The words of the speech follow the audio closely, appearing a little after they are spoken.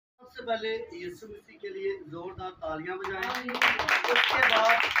सबसे पहले यीशु मसीह के लिए जोरदार तालियां बजाएं। उसके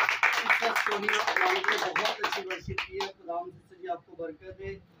बाद सोनिया ने बहुत अच्छी वर्शिप की है। खुदा जी आपको बरकत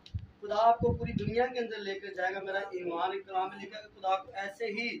दे, खुदा आपको पूरी दुनिया के अंदर लेकर जाएगा। मेरा ईमान कलाम में लिखा है कि खुदा को ऐसे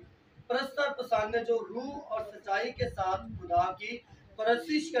ही परस्तर पसंद है जो रूह और सच्चाई के साथ खुदा की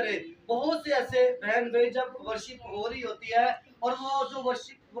परस्तिश करे। बहुत से ऐसे बहन भाई जब वर्शिप हो रही होती है और वो जो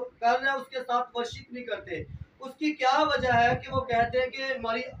वर्शिप कर रहे हैं उसके साथ वर्शिप नहीं करते, उसकी क्या वजह है कि वो कहते हैं कि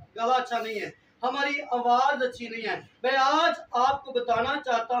हमारी गला अच्छा नहीं है, हमारी आवाज अच्छी नहीं है। मैं आज आपको बताना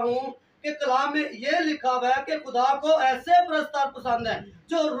चाहता हूँ कि कलाम में ये लिखा हुआ है कि खुदा को ऐसे प्रस्ताव पसंद है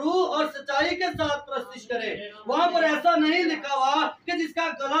जो रूह और सच्चाई के साथ प्रस्तिश करे। वहाँ पर ऐसा नहीं लिखा हुआ कि जिसका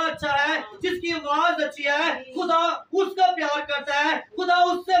गला अच्छा है, जिसकी आवाज अच्छी है, खुदा उसका प्यार करता है, खुदा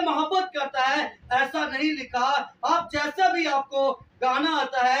उससे मोहब्बत करता है। ऐसा नहीं लिखा। आप जैसा भी आपको गाना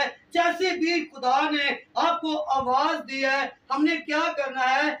आता है, जैसे भी खुदा ने आपको आवाज दी है, हमने क्या करना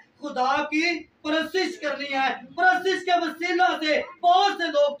है? खुदा की परस्तिश करनी है। परस्तिश के वसीला से बहुत से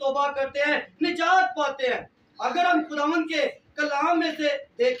लोग तौबा करते हैं, निजात पाते हैं। अगर हम खुदावन के कलाम में से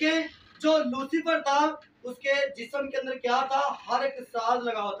देखें, जो लूसीफर था उसके जिस्म के अंदर क्या था? हर एक साज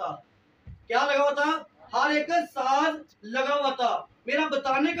लगा हुआ था। क्या लगा हुआ था? हर एक साज लगा हुआ था। मेरा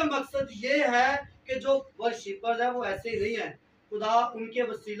बताने का मकसद ये है कि जो वर्शिपर्स है वो ऐसे ही नहीं है। खुदा उनके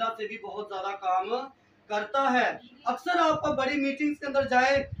वसीला से भी बहुत ज्यादा काम करता है। अक्सर आप बड़ी मीटिंग्स के अंदर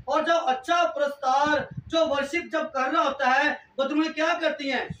जाए और जो अच्छा प्रस्ताव जो वर्शिप जब कर रहा होता है, बदरुएं क्या करती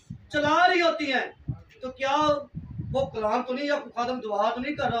हैं? चला रही होती हैं। तो क्या वो कलाम तो नहीं या खादम दुआ तो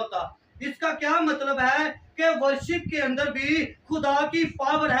नहीं कर रहा होता? इसका क्या मतलब है कि वर्शिप के अंदर भी खुदा की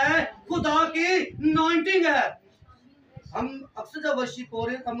पावर है, खुदा की अनॉइंटिंग है। हम अक्सर जब वर्शिप हो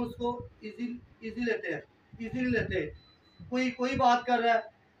रहे हैं हम उसको इजी लेते हैं, इजी लेते हैं। कोई बात कर रहा है,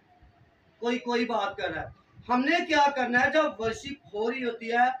 कोई बात कर रहा है। हमने क्या करना है? जब वर्शिप हो रही होती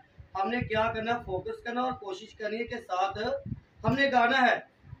है हमने क्या करना है? फोकस करना और कोशिश करनी है के साथ हमने गाना है।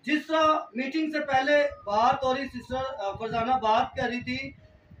 जिस तरह मीटिंग से पहले बात हो रही, सिस्टर फरजाना बात कर रही थी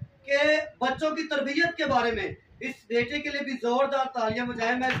कि बच्चों की तरबियत के बारे में। इस बेटे के लिए भी जोरदार तालियां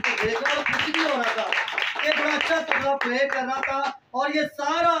बजाएं। मैं इसको देख रहा हूँ, खुशी भी हो रहा था, ये बड़ा अच्छा तबला प्ले कर रहा था। और ये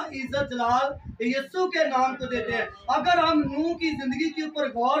सारा इज्जत जलाल यीशु के नाम को देते हैं। अगर हम नूह की जिंदगी के ऊपर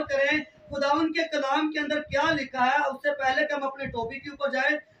गौर करें, खुदावन के कलाम के अंदर क्या लिखा है, उससे पहले कि हम अपने टॉपिक के ऊपर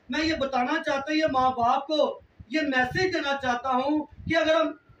जाए, मैं ये बताना चाहता हूँ, ये माँ बाप को ये मैसेज देना चाहता हूँ कि अगर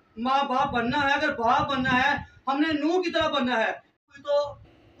हम माँ बाप बनना है, अगर बाप बनना है, हमने नूह की तरह बनना है। तो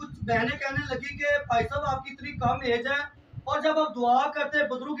कुछ बहनें कहने लगी कि भाई साहब आपकी इतनी कम एज है और जब आप दुआ करते हैं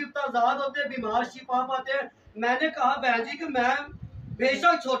बुजुर्ग इफ्तार आजाद होते हैं, बीमार शिफा पाते हैं। मैंने कहा बहन जी कि मैं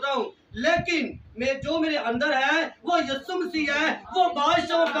बेशक छोटा हूँ लेकिन जो मेरे अंदर है वो यीशु मसीह है, वो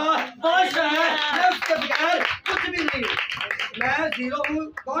बादशाह का बादशाह है। मैं उसके बगैर कुछ भी नहीं, मैं जीरो हूँ।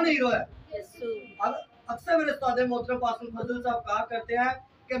 कौन हीरो है? अक्सर मेरे उस्ताद मोहतरम पासुल फजल साहब कहा करते हैं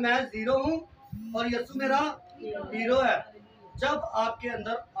कि मैं जीरो हूँ और यीशु मेरा हीरो है। जब आपके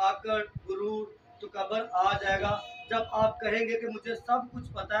अंदर आकर गुरूर तकब्बुर आ जाएगा, जब आप कहेंगे कि मुझे सब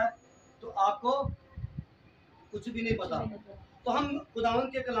कुछ पता है, तो आपको कुछ भी नहीं पता। तो हम खुदावन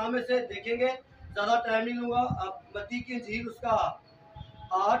के कलाम में से देखेंगे, ज़्यादा टाइम नहीं लूँगा। आप मत्ती की इंजील उसका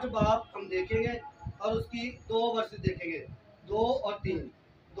 8 बाब हम देखेंगे और उसकी 2 वर्ष देखेंगे, 2 और 3,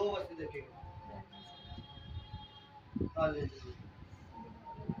 2 वर्ष देखेंगे।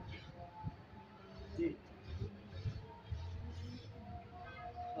 जी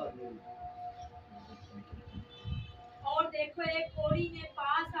और देखो एक कोढ़ी ने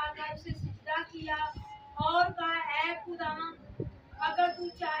पास आकर उसे सिजदा किया और कहा, ऐ खुदा, अगर तू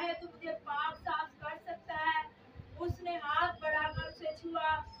चाहे तो मुझे पाक साफ कर सकता है। उसने हाथ बढ़ाकर उसे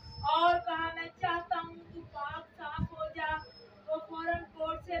छुआ और कहा, मैं चाहता हूँ तू पाक साफ हो जा। वो फौरन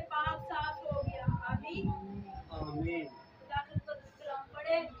कोढ़ से पाक साफ हो गया। आमीन आमीन। खुदा का कलाम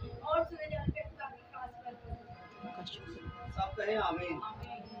पढ़े और सुने जाने पे खुदा की खास बरकत। सब कहें आमीन।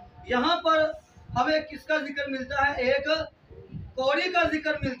 यहाँ पर हमें किसका जिक्र मिलता है? एक कोढ़ी का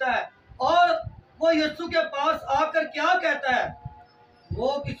जिक्र मिलता है और वो यीशु के पास आकर क्या कहता है? वो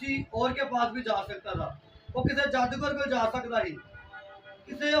किसी और के पास भी जा सकता था, वो किसी जादूगर को जा सकता ही,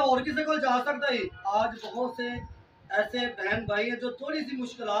 किसी और किसी को जा सकता ही। आज बहुत से ऐसे बहन भाई हैं जो थोड़ी सी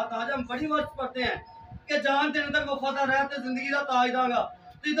मुश्किलात, आज हम बड़ी वर्ष पढ़ते हैं कि जान देने तक वफादार रहते जिंदगी का ताज दांगा,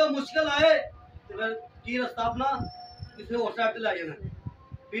 तो मुश्किल आए तो फिर की रास्ता अपना किसी और साइड ला जाना।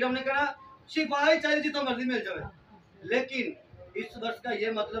 फिर हमने कहा शिफाई चाहिए जितना मर्जी मिल जाए, लेकिन इस वर्ष का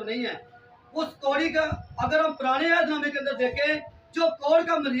ये मतलब नहीं है। उस कोढ़ी का अगर हम पुराने यादनामे के अंदर देखें, जो कोढ़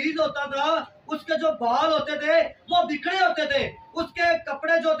का मरीज होता था उसके जो बाल होते थे वो बिखरे होते थे, उसके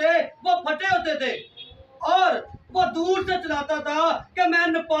कपड़े जो थे वो फटे होते थे और वो दूर से चलाता था कि मैं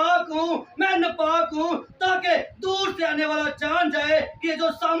नापाक हूँ, मैं नापाक हूँ, ताकि दूर से आने वाला जान जाए कि ये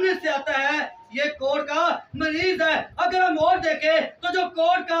जो सामने से आता है ये कोढ़ का मरीज है। अगर हम और देखें तो जो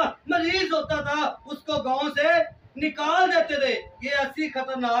कोढ़ का मरीज होता था उसको गांव से निकाल देते थे। ये ऐसी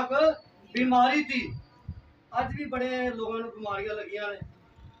खतरनाक बीमारी थी। आज भी बड़े लोगों को बीमारियां लगियां ने,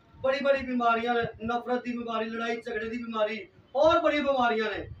 बड़ी बड़ी बीमारियां ने, नफरत की बीमारी, लड़ाई झगड़े की बीमारी, और बड़ी बीमारियां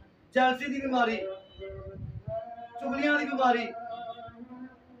ने, जैलसी की बीमारी, चुगलियां की बीमारी।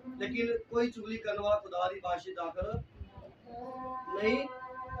 लेकिन कोई चुगली करने वाला खुदा की बादशाही दाखिल नहीं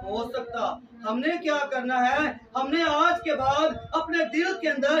हो सकता। हमने क्या करना है, हमने आज के बाद अपने दिल के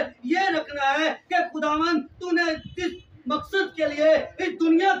अंदर ये रखना है कि खुदावन तूने किस मकसद के लिए इस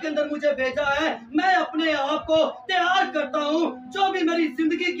दुनिया के अंदर मुझे भेजा है, मैं अपने आप को तैयार करता हूँ। जो भी मेरी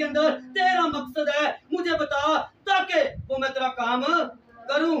जिंदगी के अंदर तेरा मकसद है मुझे बता, ताकि वो मैं तेरा काम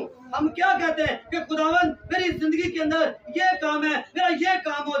करूं। हम क्या कहते हैं कि खुदावन मेरी जिंदगी के अंदर ये काम है, मेरा ये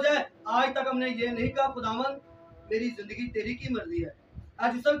काम हो जाए। आज तक हमने ये नहीं कहा खुदावन मेरी जिंदगी तेरी की मर्जी है।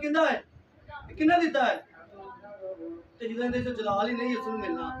 आज सब किंदा है, किन्ना दिता है ते जिदे से जलाल ही नहीं यसू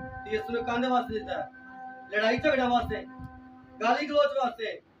मिलना, ते यसू ने कांदे वास्ते दिता है, लड़ाई झगड़ा वास्ते, गाली गलोच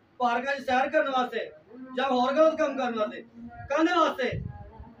वास्ते, पार्का च सैर करने वास्ते, या होर गलत काम करने वास्ते, कांदे वास्ते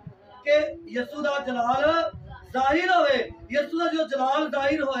कि यसू दा जलाल जाहिर होवे। यसू दा जो जलाल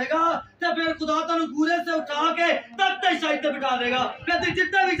जाहिर होएगा ते फिर खुदा तुहानू पूरे से उठा के तख्ते शाही ते बिठा देगा। फिर तुम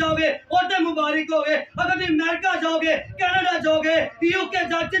जितने भी जाओगे ओते मुबारक होगे। अगर तुम अमेरिका जाओगे, कनाडा जाओगे, यूके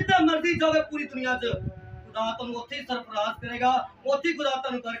जा, जितने मर्जी जाओगे पूरी दुनिया च, खुदा तुम उत्थे ही सरफराज करेगा, उत्थे ही खुदा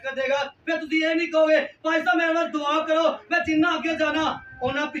तुहानू बरकत देगा। फिर तुम ये नहीं कहोगे भाई साहब मेरे वास्ते दुआ करो, मैं जिन्ना आगे जाना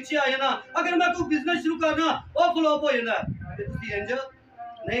ओना पीछे आ जाना, अगर मैं कोई बिजनेस शुरू करना वो फ्लॉप हो जाता है। फिर तुम इंज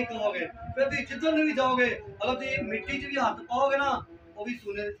नहीं कहोगे। फिर तुम जिधर भी जाओगे अगर तुम मिट्टी च भी हाथ पाओगे ना वो भी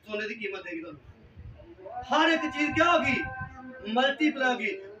सोने की कीमत देगी तुम। हर एक चीज क्या होगी, मल्टीप्लाई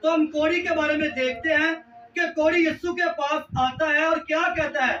होगी। तो हम कोड़ी के बारे में देखते हैं कि कोड़ी यीशु के पास आता है और क्या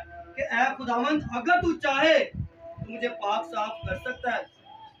कहता है कि ऐ खुदावंद अगर तू चाहे तो मुझे पाक साफ कर सकता है।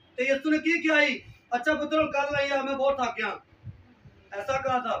 तो यीशु ने की क्या ही, अच्छा पुत्र कल नहीं मैं बहुत थक गया, ऐसा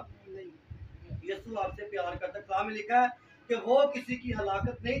कहा था? यीशु आपसे प्यार करता। कलाम में लिखा है कि वो किसी की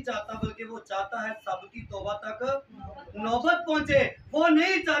हलाकत नहीं चाहता, बल्कि वो चाहता है सबकी तौबा तक नौबत पहुंचे। वो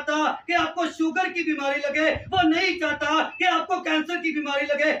नहीं चाहता कि आपको शुगर की बीमारी लगे, वो नहीं चाहता कि आपको कैंसर की बीमारी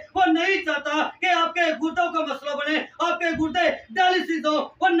लगे, वो नहीं चाहता कि आपके गुर्दों का मसला बने, आपके गुर्दे डायलिसिस हो,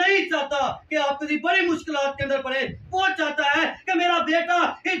 वो नहीं चाहता कि आप किसी बड़ी मुश्किलात के अंदर पड़े। वो चाहता है कि मेरा बेटा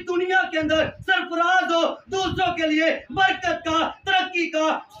इस दुनिया के अंदर सरफराज हो, दूसरों के लिए बरकत का, तरक्की का,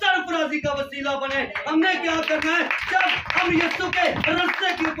 सरफराजी का वसीला बने। हमने क्या करना है, जब हम यीशु के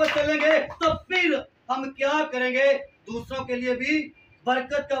रास्ते के ऊपर चलेंगे तो फिर हम क्या करेंगे, दूसरों के लिए भी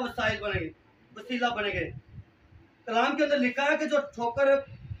बरकत का वसाइल बनेंगे, वसीला बनेंगे। कलाम के अंदर लिखा है कि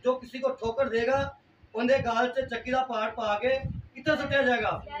जो किसी को ठोकर देगा उन्हें गाल से चक्की का पाट पा के कितना सटिया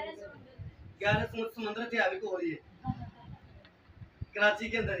जाएगा, गहरे समुद्र से आवी को हो रही है कराची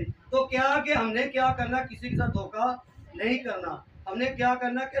के अंदर ही। तो क्या कि हमने क्या करना, किसी के साथ धोखा नहीं करना, हमने क्या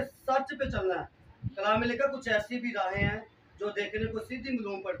करना कि सच पे चलना है। कलाम में लिखा कुछ ऐसी भी राहें हैं जो देखने को सीधी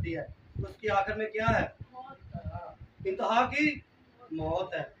मालूम पड़ती है, उसकी आखिर में क्या है, इंतहा की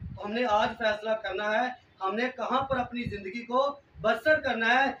मौत है। तो हमने आज फैसला करना है हमने कहां पर अपनी जिंदगी को बसर करना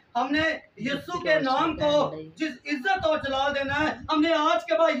है। हमने यीशु के नाम को जिस इज्जत और जलाल देना है, हमने आज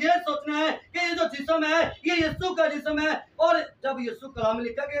के बाद ये सोचना है कि ये जो जिस्म है ये यीशु का जिस्म है। और जब यीशु कलाम में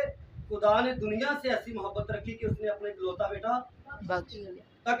लिखा कि खुदा ने दुनिया से ऐसी मोहब्बत रखी कि उसने अपने इकलौता बेटा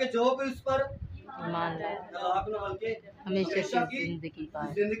ताकि जो कोई उस पर हमेशा की जिंदगी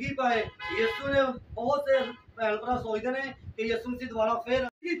पाए। यीशु ने बहुत से भैन भरा सोचते हैं कि यीशु मसीह द्वारा फिर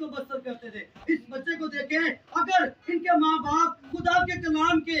को बसर करते थे। इस बच्चे को देखें, अगर इनके माँ बाप खुदा के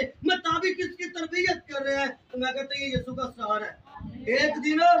कलाम के मुताबिक इसकी तरबियत कर रहे हैं तो मैं कहता हूँ ये यीशु का सहारा है। एक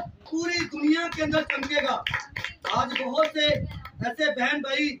दिन पूरी दुनिया के अंदर चमकेगा। आज बहुत से ऐसे बहन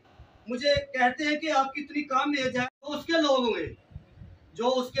भाई मुझे कहते हैं कि आपकी इतनी काम एज है, तो उसके लोग होंगे जो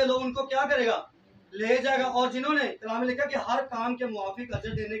उसके लोग उनको क्या करेगा, ले जाएगा। और जिन्होंने कलाम में लिखा कि हर काम के मुआफिक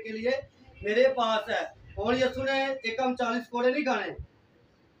अजर देने के लिए मेरे पास है। और यीशु ने एकम 40 कोड़े नहीं खाने,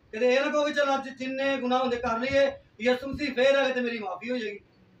 कहते ये ना कहो कि चलो जिन्ने गुनाह होंगे कर लिए, यीशु मसीह फिर आगे तो मेरी माफी हो जाएगी।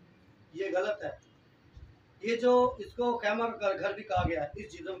 ये गलत है। ये जो इसको खैमा का घर भी कहा गया है,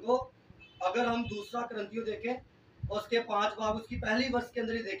 इस जिस्म को अगर हम दूसरा करंतियों देखें उसके 5 बाब उसकी पहली वर्ष के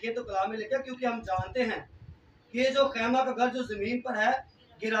अंदर ही देखें तो कलाम में लिखा क्योंकि हम जानते हैं कि ये जो खैमा का घर जो जमीन पर है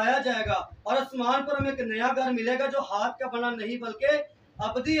गिराया जाएगा और आसमान पर हमें एक नया घर मिलेगा जो हाथ का बना नहीं बल्कि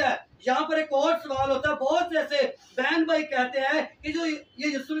अबदी है। यहाँ पर एक और सवाल होता है, बहुत से ऐसे बहन भाई कहते हैं कि जो ये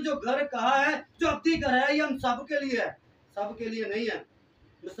यीशु ने जो घर कहा है, जो अबदी घर है, ये हम सब के लिए है, सब के लिए नहीं है।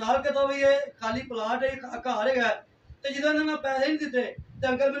 मिसाल के तौर पर ये खाली प्लाट है, घर है, तो जिन्होंने मैं पैसे नहीं दिते तो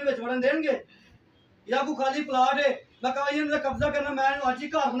अंकल मेरे बड़न देंगे, या कोई खाली प्लाट है मैं कहा ये कब्जा करना, मैं आज ही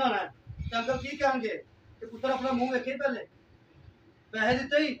घर बनाना है, तो अंकल की कहेंगे कि पुत्र अपना मुंह वेखे, पहले पैसे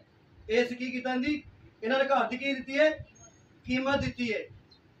दिते ही इस की किया, इन्होंने घर की दी है, कीमत दी है।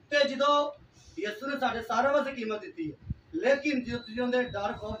 तो जो यीशु ने साढ़े सारे वास्ते कीमत दी है, लेकिन जो तुम उनके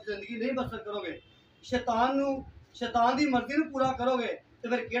डर खौफ जिंदगी नहीं बसर करोगे, शैतान की मर्जी को पूरा करोगे, तो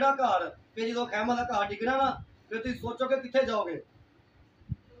फिर केड़ा घर, फिर जो खैमा का घर डिगना ना, फिर तुम सोचोगे कितने जाओगे।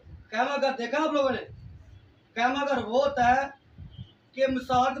 खैमा घर देखा आप लोगों ने? खैमा घर वो होता है कि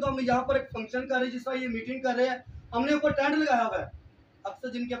मिसाल तो हम यहाँ पर एक फंक्शन कर रहे हैं, जिस तरह ये मीटिंग कर रहे हैं, हमने ऊपर टेंट लगाया हुआ है। अक्सर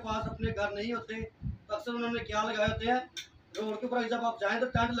जिनके पास अपने घर नहीं होते तो अक्सर उन्होंने क्या लगाए होते हैं, रोड के ऊपर जब आप जाएं तो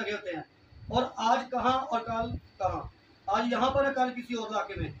टेंट लगे होते हैं। और आज कहाँ और कल कहाँ, आज यहाँ पर है, कल किसी और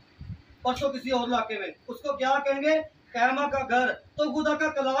इलाके में, परसों किसी और इलाके में, उसको क्या कहेंगे? खैमा का घर। तो खुदा का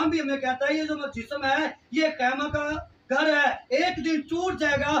कलाम भी हमें कहता है ये जो जिस्म है ये खैमा का घर है, एक दिन टूट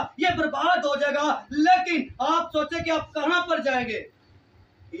जाएगा, ये बर्बाद हो जाएगा, लेकिन आप सोचे कि आप कहाँ पर जाएंगे।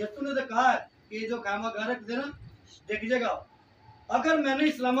 यीशु ने तो कहा है कि ये जो खैमा घर है, एक दिन देखिएगा। अगर मैंने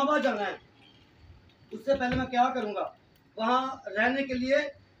इस्लामाबाद जाना है, उससे पहले मैं क्या करूंगा, वहाँ रहने के लिए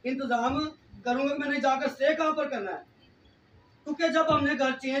इंतजाम करूंगा, मैंने जाकर स्टे कहाँ पर करना है। क्योंकि जब हमने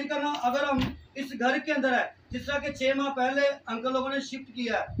घर चेंज करना, अगर हम इस घर के अंदर है, जिस तरह के 6 माह पहले अंकल लोगों ने शिफ्ट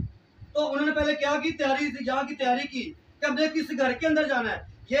किया है, तो उन्होंने पहले क्या की तैयारी, यहाँ की तैयारी की कि हमने किस घर के अंदर जाना है।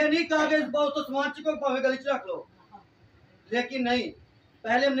 ये नहीं कहा कि बहुत तो सामान चुको भावे गली च रख लो, लेकिन नहीं,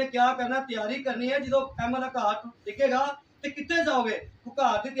 पहले हमने क्या करना, तैयारी करनी है। जो एमएलए का हाथ दिखेगा तो कितने जाओगे,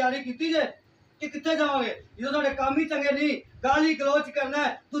 घर की तैयारी की जे कि कितने जाओगे। जो साढ़े काम ही चंगे नहीं, गाली गलोच करना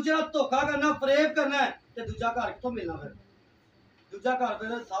है, दूजे धोखा करना, फरेब करना है, तो दूजा घर कितों मिलना, फिर दूजा घर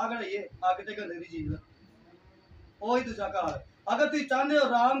फिर साग रहिए आगे तक गंदी चीज, वही दूजा घर। अगर तुम चाहते हो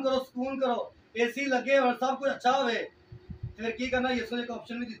आराम करो, सुकून करो, एसी लगे और सब कुछ अच्छा हो, फिर की करना। यीशु ने एक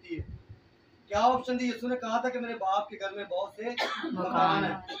ऑप्शन भी दी है। क्या ऑप्शन दी? यीशु ने कहा था कि मेरे बाप के घर में बहुत से मकान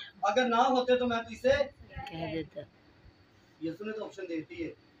है, अगर ना होते तो मैं तो इसे कह देता। यीशु ने तो ऑप्शन देती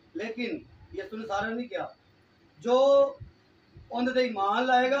है, लेकिन यीशु ने सारा नहीं किया। जो उन्हें ईमान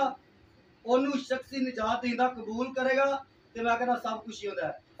लाएगा, उन्होंने शख्सी निजात दींदा कबूल करेगा, तो मैं कहना सब कुछ ही होता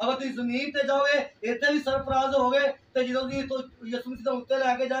है। अगर तुम जमीन ते जाओगे, इतने भी सरफराज हो गए, तो जो यीशु मसीह उत्ते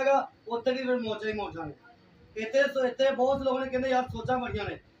लैके जाएगा, उत्ते भी फिर मौजा ही मौजा ने। इतने बहुत लोगों ने कहते यार सोचा बड़िया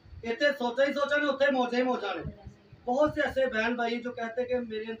ने, इतने सोचा ही सोचा ने, उत्ते मौजा ही मौजा ने। बहुत से ऐसे बहन भाई जो कहते कि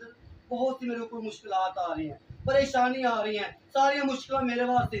मेरे अंदर बहुत सी मेरे ऊपर मुश्किलात आ रही हैं, परेशानी आ रही हैं, सारी मुश्किल मेरे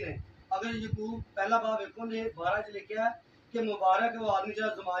वास्ते ने। अगर यकूब पहला बाब देखो ने 12 च लिखा है कि मुबारक है वो आदमी जरा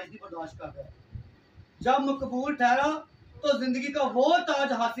जमाइश की बर्दाश्त करता है। जब मकबूल ठहरा तो जिंदगी का वो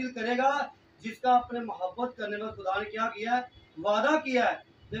ताज हासिल करेगा जिसका अपने मोहब्बत करने में खुदा ने क्या किया है, वादा किया है।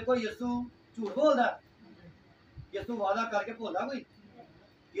 देखो यीशु झूठ बोलता है, यीशु वादा करके भूलता कोई?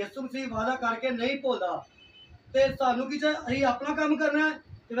 यीशु मसीह वादा करके नहीं भूलता। तो सानू की अं अपना काम करना है,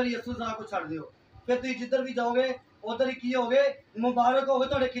 तो फिर यीशु साहब को छड़ दो, फिर तुम जिधर भी जाओगे उधर ही की होगे, मुबारक होगे,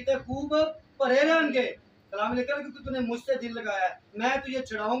 थोड़े खिते खूब भरे रहेंगे। कलाम लिखा है क्योंकि तूने मुझसे दिल लगाया है, मैं तुझे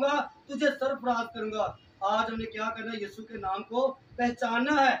छुड़ाऊंगा, तुझे सरफराज करूंगा। आज हमने क्या करना है, यीशु के नाम को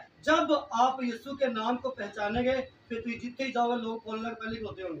पहचानना है। जब आप यीशु के नाम को पहचानेंगे, फिर तुम जितने ही जाओगे लोग बोलने लगे, पहले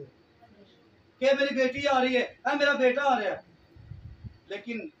होते होंगे कि मेरी बेटी आ रही है, मेरा बेटा आ रहा है।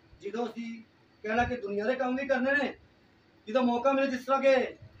 लेकिन जो कहना कि दुनिया के काम भी करने ने, जो मौका मिले, जिस तरह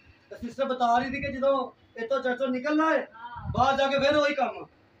के सिस्टर बता रही थी कि जो इतो चर्चों निकलना है, बाहर जाके फिर वही काम।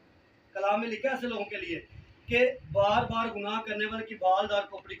 कलाम में लिखा है ऐसे लोगों के लिए कि बार बार गुनाह करने वाले की बालदार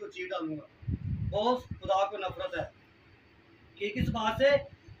खोपड़ी को चीर डालूंगा। बहुत खुदा को नफरत है कि किस बात से?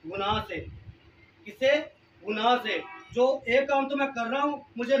 गुनाह से। किसे? गुनाह से। जो एक काम तो मैं कर रहा हूँ,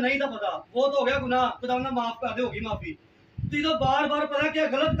 मुझे नहीं था पता, वो तो हो गया गुनाह, खुदा ने माफ कर दे, होगी माफी। तो जो बार बार पता क्या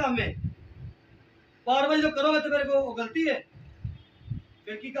गलत काम है, बार बार जो करोगे तो मेरे को गलती है,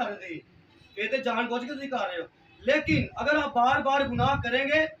 फिर की कर रहे थे, फिर तो जानबूझ के कर रहे हो। लेकिन अगर आप बार बार गुनाह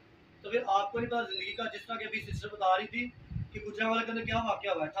करेंगे तो फिर आपको नहीं पता जिंदगी का। जिस तरह की अभी सिस्टर बता रही थी कि गुजरा वाले के अंदर क्या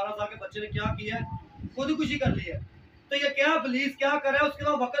वाकया हुआ है, 18 साल के बच्चे ने क्या किया है, खुदकुशी कर ली है। तो ये क्या पुलिस क्या कर रहा है, उसके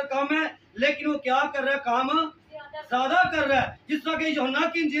बाद वक्त कम है, लेकिन वो क्या कर रहा है, काम ज्यादा कर रहा है। जिस तरह की यूहन्ना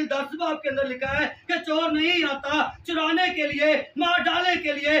की इंजील 10 बाब के अंदर लिखा है कि चोर नहीं आता चुराने के लिए, मार डालने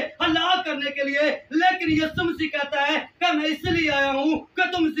के लिए, हलाक करने के लिए, लेकिन यीशु मसीह कहता है कि मैं इसलिए आया हूँ कि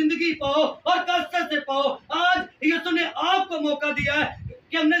तुम जिंदगी पाओ और कसरत से पाओ। आज यीशु ने आपको मौका दिया है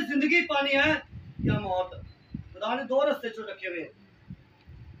कि हमने जिंदगी पानी है या मौत। खुदा ने 2 रास्ते जो रखे हुए,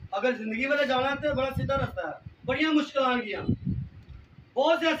 अगर जिंदगी वाले जाना है तो बड़ा सीधा रास्ता है, बड़िया मुश्किल किया।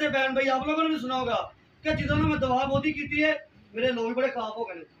 बहुत से ऐसे बहन भाई आप लोगों ने भी सुना होगा कि जिन्होंने मैं दवा बोधी की है, मेरे लोग बड़े खराब हो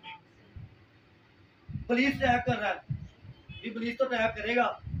गए। पुलिस टैग कर रहा है, ये पुलिस तो टैग करेगा।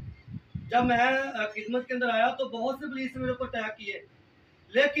 जब मैं खिदमत के अंदर आया तो बहुत से पुलिस ने मेरे ऊपर टैग किए,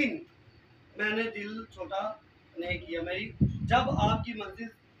 लेकिन मैंने दिल छोटा नहीं किया। मेरी जब आपकी मंजिल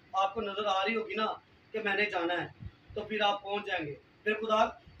आपको नजर आ रही होगी ना कि मैंने जाना है, तो फिर आप पहुंच जाएंगे। फिर खुदा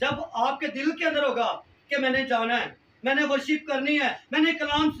जब आपके दिल के अंदर होगा कि मैंने जाना है, मैंने वर्शिप करनी है, मैंने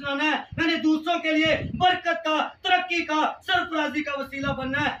कलाम सुनाना है, मैंने दूसरों के लिए बरकत का, तरक्की का, सरफराजी का वसीला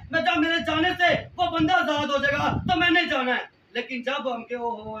बनना है, मैं जब मेरे जाने से वो बंदा आजाद हो जाएगा तो मैंने जाना है। लेकिन जब हमके वो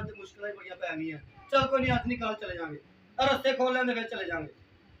हो मुश्किलें बढ़िया पैनी है, चल कोई नहीं, हाथ निकाल चले जाएंगे, रस्ते खोल लेंगे फिर चले जाएंगे,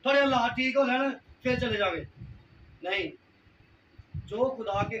 थोड़े हालात ठीक हो लेना फिर चले जाएंगे। नहीं, जो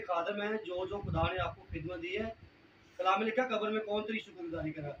खुदा के खादम है, जो जो खुदा ने आपको खिदमत दी है, कलाम में लिखा कब्र में कौन तेरी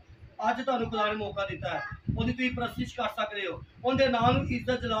शुक्रगुजारी करा। ਅੱਜ ਤੁਹਾਨੂੰ खुदा ने मौका दिता है, ਉਹਦੀ ਤੁਸੀਂ ਪ੍ਰਸਤਿਸ਼ ਕਰ ਸਕਦੇ ਹੋ, ਉਹਦੇ ਨਾਮ ਨੂੰ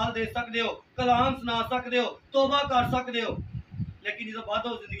ਇੱਜ਼ਤ ਜਲਾਲ ਦੇ ਸਕਦੇ ਹੋ, कलाम सुना सकते हो, तौबा कर सकते हो। लेकिन इसके बाद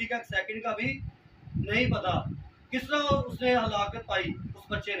तो जिंदगी का एक सेकंड का भी नहीं पता किस तरह उसने हलाकत पाई उस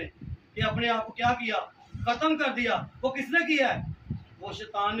बच्चे ने, कि अपने आप को क्या किया, खत्म कर दिया। वो किसने किया है? वो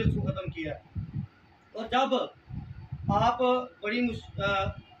शैतान ने उसको खत्म किया है। और जब आप बड़ी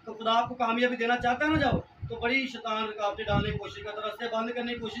खुदा आपको कामयाबी देना चाहता है ना, जब तो बड़ी शैतान रुकावटें डालने की कोशिश करता है, रास्ते बंद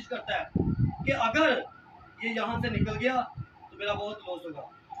करने की कोशिश करता है कि अगर ये यहाँ से निकल गया तो मेरा बहुत लॉस होगा।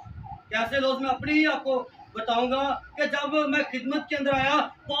 कैसे लॉस मैं अपनी ही आपको बताऊंगा कि जब मैं खिदमत के अंदर आया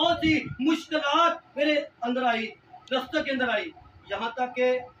बहुत ही मुश्किलात मेरे अंदर आई, रास्ते के अंदर आई, यहाँ तक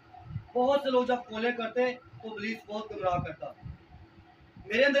के बहुत से लोग जब कॉलें करते तो पुलिस बहुत गुमराह करता।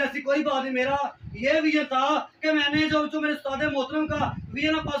 मेरे अंदर ऐसी कोई बात नहीं, मेरा ये विजन था कि मैंने जो मेरे उस्ताद मोहतरम का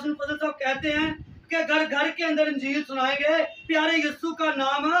विजन फजल साहब कहते हैं कि घर घर के अंदर इंजील सुनाएंगे, प्यारे यीशु का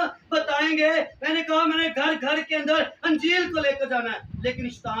नाम बताएंगे। मैंने कहा मैंने घर घर के अंदर अंजील को लेकर जाना है। लेकिन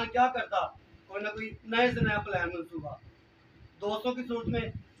शैतान क्या करता, कोई ना कोई नए से नया प्लान मंसूबा, दोस्तों की सूरत में,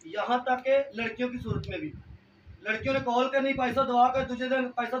 यहाँ तक के लड़कियों की सूरत में भी। लड़कियों ने कॉल करनी, पैसा दुआ कर, दूसरे दिन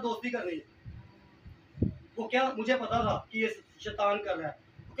पैसा दोस्ती करनी है। वो क्या, मुझे पता था कि ये शैतान कर रहा है,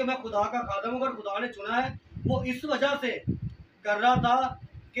 क्योंकि मैं खुदा का खादम हूँ और खुदा ने चुना है। वो इस वजह से कर रहा था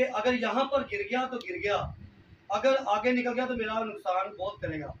कि अगर यहाँ पर गिर गया तो गिर गया, अगर आगे निकल गया तो मेरा नुकसान बहुत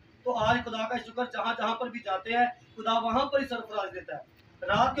करेगा। तो आज खुदा का शुक्र, जहाँ जहाँ पर भी जाते हैं खुदा वहाँ पर ही सरफराज देता है।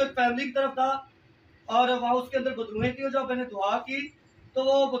 रात को एक फैमिली की तरफ था और वहाँ उसके अंदर बदरूहें थी, और जब मैंने दुआ की तो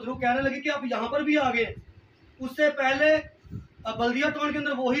वो बदरू कहने लगी कि आप यहाँ पर भी आ गए। उससे पहले बल्दिया टाउन के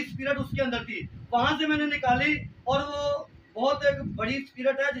अंदर वही स्पिरिट उसके अंदर थी, वहाँ से मैंने निकाली। और वो बहुत एक बड़ी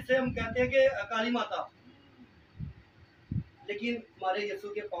स्पिरिट है जिसे हम कहते हैं कि काली माता, लेकिन हमारे यीशु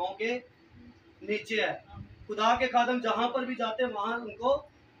के पाँव के नीचे है। खुदा के खादम जहां पर भी जाते हैं वहां उनको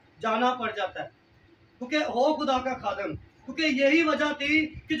जाना पड़ जाता है, क्योंकि हो खुदा का खादम। क्योंकि यही वजह थी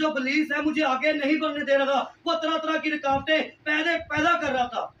कि जो पुलिस है मुझे आगे नहीं बढ़ने दे रहा था, वो तरह तरह की रुकावटें पैदा कर रहा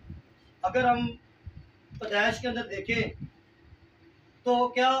था। अगर हम पैदाइश के अंदर देखें तो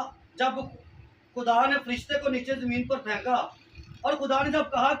क्या, जब खुदा ने फरिश्ते को नीचे जमीन पर फेंका और खुदा ने जब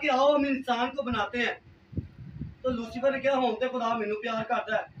कहा कि आओ हम इंसान को बनाते हैं, तो लूसीफर ने क्या होते खुदा मैनू प्यार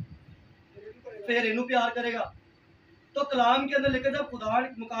करता है फिर इनू प्यार करेगा। तो कलाम के अंदर लिखा, जब खुदा ने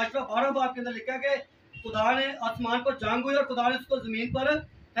मुकाशवा 12 बाब के अंदर लिखा कि खुदा ने आसमान पर जंग हुई और खुदा ने उसको जमीन पर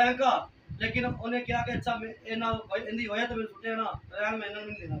फेंका, लेकिन उन्हें क्या कि अच्छा इंदी होया तो मैं छुटे ना रहन मैंने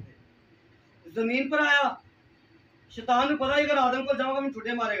नहीं लेना थे। जमीन पर आया, शैतान ने पता ही अगर आदम को जाऊंगा मैं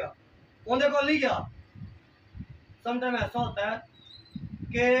छुटे मारेगा, उनके को नहीं गया। समटाइम ऐसा होता है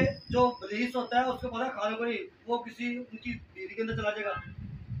कि जो पुलिस होता है उसको पता खाने को नहीं, वो किसी उनकी बीवी के अंदर चला जाएगा।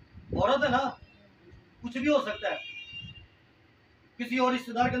 औरत है ना, कुछ भी हो सकता है, किसी और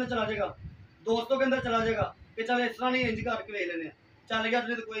रिश्तेदार के अंदर चला जाएगा, दोस्तों के अंदर चला जाएगा कि चल इस तरह नहीं इंज करके वे लेने, चल गया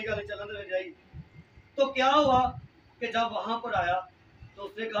तो कोई गल चलन तो जाएगी। तो क्या हुआ कि जब वहां पर आया तो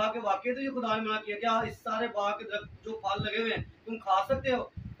उसने कहा कि वाकई तो ये खुदा ने मना किया, क्या इस सारे बाग के दरख्त जो फल लगे हुए हैं तुम खा सकते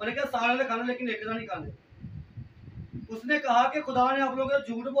हो? मैंने कहा सारे ने खाना, लेकिन एक नहीं खाने। उसने कहा कि खुदा ने आप लोगों को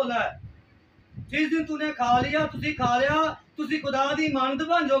झूठ बोला है, जिस दिन तूने खा लिया तुसी खुदा दी मानद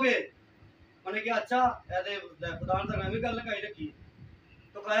बन जाओगे। मैंने कहा अच्छा खुदा ने मैं भी गल लगाई रखी।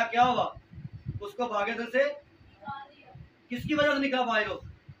 तो खाया, क्या हुआ, उसको भागे दिन से किसकी वजह से निकला बाहर?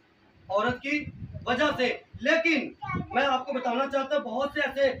 औरत की वजह से। लेकिन मैं आपको बताना चाहता हूँ बहुत से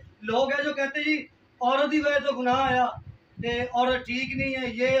ऐसे लोग हैं जो कहते जी औरत की वजह से गुनाह आया, औरत ठीक नहीं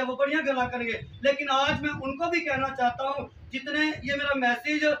है, ये है वो, बढ़िया गला करेंगे। लेकिन आज मैं उनको भी कहना चाहता हूँ जितने ये मेरा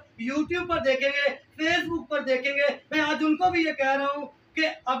मैसेज यूट्यूब पर देखेंगे, फेसबुक पर देखेंगे, मैं आज उनको भी ये कह रहा हूँ कि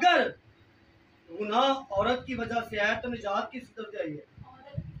अगर गुनाह औरत की वजह से आया तो निजात किस तरफ चाहिए?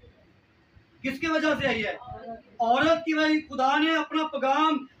 किसकी वजह से आई है? औरत की वजह। खुदा ने अपना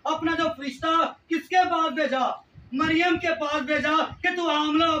पैगाम, अपना जो फरिश्ता किसके पास भेजा? मरियम के पास भेजा कि तू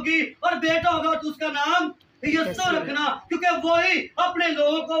आमला होगी और बेटा होगा, तो उसका नाम यीशु रखना, क्योंकि वही अपने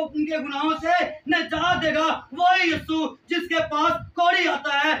लोगों को उनके गुनाहों से निजात देगा। वही यीशु जिसके पास कोड़ी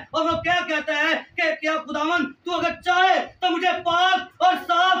आता है और वो क्या कहता है कि क्या खुदावन तू अगर चाहे तो मुझे पाक और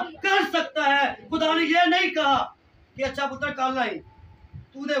साफ कर सकता है। खुदा ने ये नहीं कहा कि अच्छा पुत्र कल आई,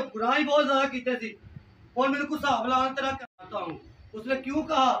 तूने गुनाह ही बहुत ज्यादा किए थी और मेरे को हिसाब ला तेरा चाहता हूँ। उसने क्यों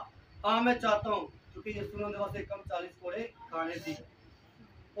कहा हाँ मैं चाहता हूँ? क्योंकि यीशु ने वास्ते कम 40 कोड़े खाने थी,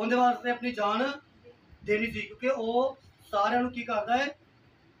 उनके वास्ते अपनी जान देनी थी, क्योंकि वो सारे की करता है,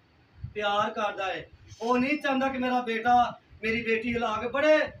 प्यार करता है। वो नहीं चाहता कि मेरा बेटा मेरी बेटी हलाक।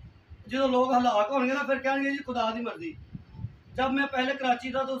 बड़े जो लोग हलाक होंगे ना फिर कहेंगे जी खुदा की मर्जी। जब मैं पहले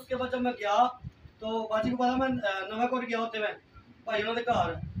कराची था तो उसके बाद जब मैं गया तो बाजी को पता मैं नवेकोट गया उत्ते मैं भाई उन्होंने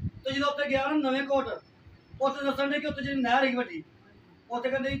घर, तो जो उत्ते गया ना नवेकोट उत्ते दसन कि उत्ते जी नहर ही वड्डी, उत्ते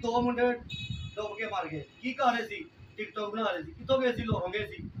कहते जी 2 मुंडे डुब के मर गए। की कर रहे थे? टिकटॉक बना रहे थे। कितों गए थे? लोगों गए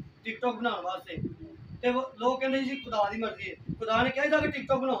थे टिकटॉक बनाने वास्ते। ते लोग कहते जी खुदा की मर्जी है। खुदा ने कहा था कि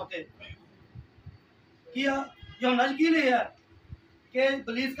टिकटॉक बनाओ किया यूहन्ना की लिया कि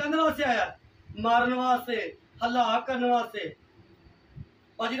पुलिस कहने वास्ते आया, मारने वास्ते, हलाक करने वास्ते।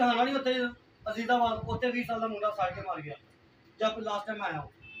 भाजी रहाना नहीं उत्ते अजीदाबाद उत्ते 20 साल का मुंडा साड़ के मार गया जब लास्ट टाइम आया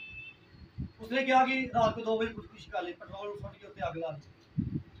हूँ। उसने क्या कि रात को 2 बजे खुदकुशी कर ली, पेट्रोल फट के उत्ते आग ला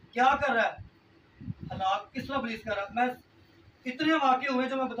दी। क्या कर रहा है? हलाक किस तरह पुलिस कर रहा है? मैं इतने वाक़े हुए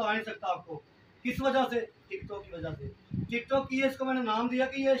जो मैं बता नहीं सकता आपको। किस वजह से? टिकटॉक की वजह से। टिकटॉक की इसको मैंने नाम दिया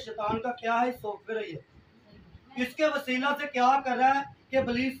कि ये शैतान का क्या है, सॉफ्टवेयर ही है। इसके वसीला से क्या कर रहा है कि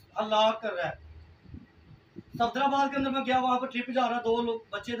पुलिस हलाक कर रहा है। सफदराबाद के अंदर मैं गया, वहाँ पर ट्रिप जा रहा, 2 लोग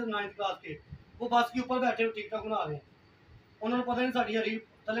बच्चे थे 9th क्लास के, वो बस के ऊपर बैठे हुए टिकटॉक बना रहे हैं। उन्होंने पता नहीं साड़ी हरी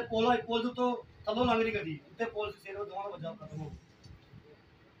थले पोल तो थलो लंघ रही गड्डी उत्ते पोल से दोनों वजह खत्म हो।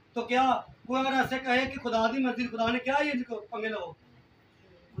 तो क्या कोई अगर ऐसे कहे कि खुदा की मर्जी, खुदा ने क्या ये पंगे लो?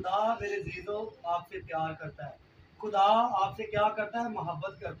 खुदा मेरे जीजो आपसे प्यार करता है। खुदा आपसे क्या करता है?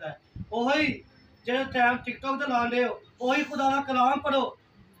 मोहब्बत करता है। वही जो टाइम टिकटॉक ते लाने हो वही खुदा का कलाम पढ़ो,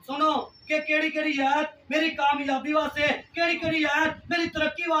 सुनो कि केड़ी आयत मेरी कामयाबी वास्ते है, केड़ी आयत मेरी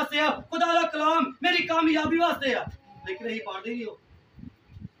तरक्की वास्ते है। खुदा का कलाम मेरी कामयाबी वास्ते है, लेकिन यही पढ़ते नहीं हो।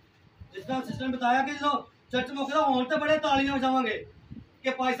 जिस तरह सिस्टम बताया कि जो चर्च मुकदा होने तो बड़े तालियां बजावांगे कि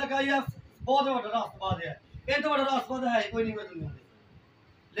पैसा का यह बहुत बड़ा राष्ट्रवाद है, ये तो बड़ा राष्ट्रवाद है कोई नहीं दुनिया में।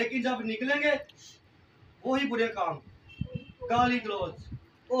 लेकिन जब निकलेंगे वही बुरे काम, गाली गलौज,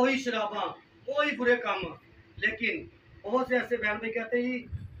 वही शराबा, वही बुरे काम। लेकिन बहुत से ऐसे बहन भाई कहते ही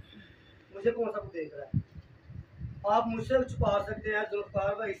मुझे कौन सा कुछ देख रहा है? आप मुझसे छुपा सकते हैं,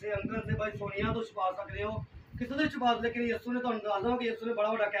 जुल्फकार भाई से, अंकल से, भाई सोनिया तो छुपा सकते हो, किसी से छुपा। लेकिन यीशु ने तो अंदाजा कि यीशु ने बड़ा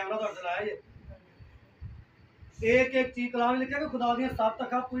बड़ा कैमरा तो चलाया है। एक एक चीज कलाम लिखा कि खुदा दी 7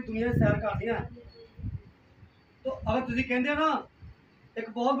 तक आप पूरी दुनिया सैर कर दिया। तो अगर तुम कहते ना एक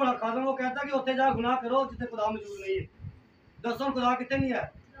बहुत बड़ा खादम वो कहता कि उत्थे जा गुनाह करो जिथे खुदा मौजूद नहीं है। दसो खुदा कितने नहीं है?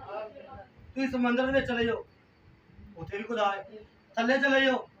 तुम समंदर में चले जाओ उत्थे भी खुदा है, थले चले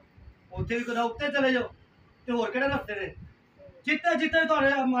जाओ उत्थे भी खुदा, उत्ते चले जाओ तो होर केड़े रस्ते ने? जिते जिते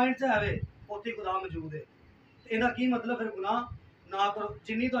तुहाडे माइंड च आवे उत्थे खुदा मौजूद है। इहदा की मतलब फिर गुनाह ना करो।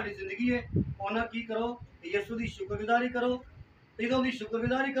 जिन्नी तुहाडी जिंदगी है उन्ना की करो, यीशु की शुक्रगुजारी करो। जो उसकी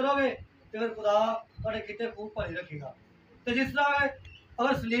शुक्रगुजारी करोगे तो फिर खुदा तुहाडे किते खूब भली रखेगा। तो जिस तरह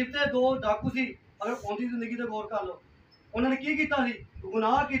अगर सलीब से 2 डाकू सी, अगर उनकी जिंदगी से गौर कर लो, उन्होंने की कीता सी?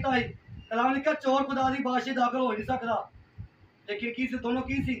 गुनाह कीता सी। कलाम लिखा चोर खुदा की बादशाही दाखिल हो नहीं सकता। लेकिन की सी? दोनों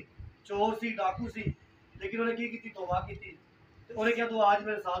की सी? चोर सी, डाकू सी। लेकिन उन्हें की की? तौबा की। तो उन्हें क्या तो आज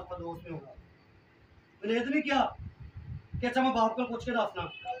मेरे साथ फरदौस में होगा। उन्हें ये तो नहीं किया कि अच्छा मैं बाप को पूछ के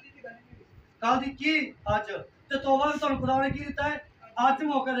दसना कल की अज तो तौबा भी तुहानू खुदा ने की दिता है, आज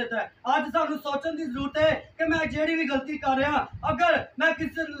मौका देता है। आज सानू सोचने की जरूरत है कि मैं जेड़ी भी गलती कर रहा, अगर मैं किसी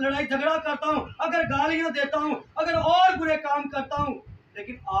से लड़ाई झगड़ा करता हूँ, अगर गालियां देता हूँ, अगर और बुरे काम करता हूँ,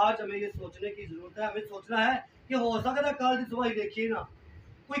 लेकिन आज हमें ये सोचने की जरूरत है। हमें सोचना है कि हो सकता है कल की सुबह ही देखिए ना,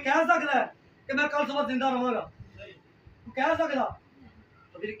 कोई कह सकता है कि मैं कल सुबह जिंदा रहूंगा? कह सकता?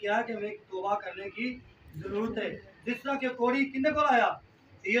 तो फिर क्या है कि हमें तौबा करने की जरूरत है। जिस तरह के कोड़ी किन्ने को आया?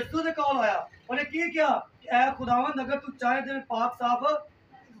 यीशु ने कॉल आया, उन्हें की क्या? ऐ खुदावंद अगर तू चाहे तो पाक साफ।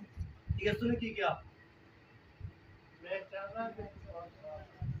 यीशु ने की क्या? मैं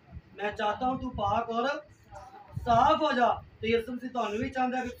चाहता हूं तू पाक और साफ हो जा। तो यीशु मसीह तुहानू भी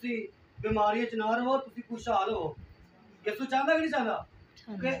चाहता है कि तुसी बीमारियों च ना रहो, तुसी खुशहाल हो। यीशु चाहता कि नहीं चाहता?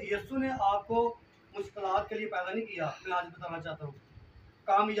 कि यीशु ने आपको मुश्किलात के लिए पैदा नहीं किया। मैं आज बताना चाहता हूँ,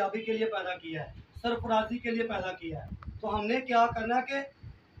 कामयाबी के लिए पैदा किया है, सरफराजी के लिए पैदा किया है। तो हमने क्या करना है कि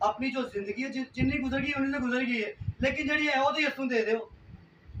अपनी जो जिंदगी जिन्नी गुजर गई उन्नी तो गुजर गई है, लेकिन जी है वो तो यसू दे दो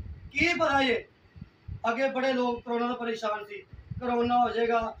की पता ये अगे बड़े लोग कोरोना तो परेशान सी, कोरोना हो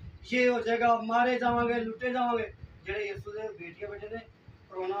जाएगा, ये हो जाएगा, मारे जावांगे, लुटे जावांगे। जेडे यसू के बेटियां बेटे ने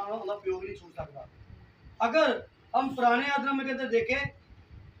कोरोना उनका प्यो भी नहीं छू सकता। अगर हम पुराने आदम में कहते देखें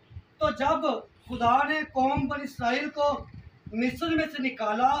तो जब खुदा ने कौम बनी इसराइल को मिस्र में से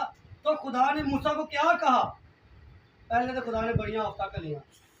निकाला तो खुदा ने मूसा को क्या कहा? पहले तो खुदा ने बढ़िया हफ्ता कर लिया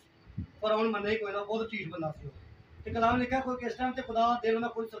पर उन मन ही कोई ना, बहुत चीज बंदा सी ते कलाम लिखा कोई किस टाइम ते खुदा देने में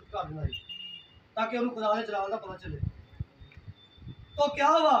कोई सख्त कर देना ताकि उन्हें खुदा के जलाल का पता चले। तो क्या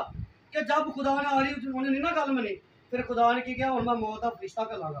हुआ कि जब खुदा ने आ रही उन्होंने नहीं ना गल मनी, फिर खुदा ने की किया और मैं मौत का फरिश्ता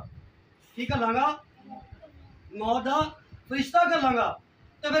कर लांगा। की कर लांगा? मौत का फरिश्ता कर लांगा।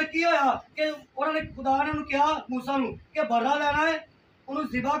 तो फिर की होया कि उन्होंने खुदा ने उन्हें कहा मूसा नूं कि बर्रा लेना है, उन्हें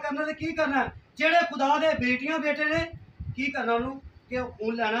ज़िबा करना है, की करना है? जेड़े खुदा दे बेटियां बेटे ने की करना उन्होंने कि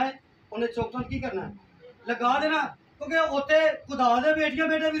खून लेना है, उन्हें चौकन की करना है लगा देना, क्योंकि उत्ते खुदा दे बेटियां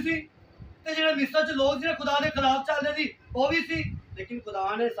बेटे भी सी ते जेड़े मिस्र च लोग जेड़े खुदा के खिलाफ चलते सी वो भी सी, लेकिन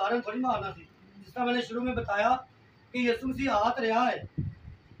खुदा ने सारे थोड़ी मारना सी। जिस तरह मैंने शुरू में बताया कि यीशु मसीह हाथ रहा है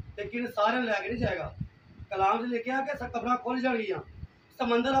लेकिन सारे लैके नहीं जाएगा। कलाम से लिखा कि कब्रां खुल जाएंगियां,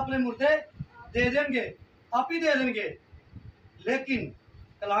 समंदर अपने मुर्दे दे देंगे, आप ही दे देंगे। लेकिन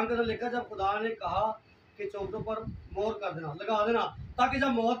कलाम के अंदर लिखा जब खुदा ने कहा कि चौकटों पर मोहर कर देना, लगा देना, ताकि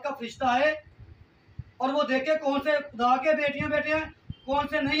जब मौत का फरिश्ता आए और वो देखे कौन से खुदा के बेटियां बेटे हैं कौन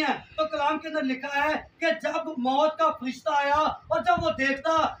से नहीं है, तो कलाम के अंदर लिखा है कि जब मौत का फरिश्ता आया और जब वो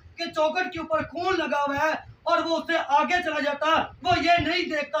देखता कि चौखट के ऊपर खून लगा हुआ है और वो उससे आगे चला जाता, वो ये नहीं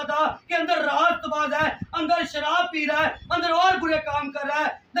देखता था कि अंदर रास्तबाज है, अंदर शराब पी रहा है, अंदर और बुरे काम कर रहा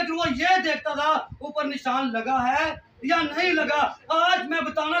है, लेकिन वो ये देखता था ऊपर निशान लगा है या नहीं लगा। आज मैं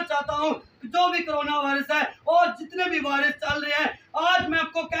बताना चाहता हूँ जो भी कोरोना वायरस है और जितने भी वायरस चल रहे हैं, आज मैं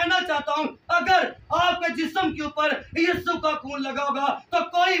आपको कहना चाहता हूँ अगर आपके जिस्म के ऊपर यीशु का खून लगा होगा तो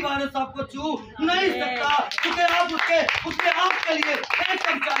कोई वायरस आपको छू नहीं सकता, क्योंकि आप उसके आपके लिए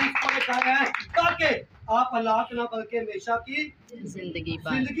 140 पौधे खाए हैं ताकि आप हलाक ना बल्कि हमेशा की जिंदगी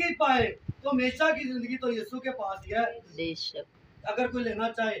पाए। तो हमेशा की जिंदगी तो यीशु के पास ही है। अगर कोई लेना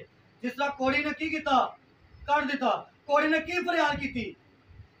चाहे, जिस तरह कोड़ी ने की किया कर दिता, कोड़ी ने की फरियाद की थी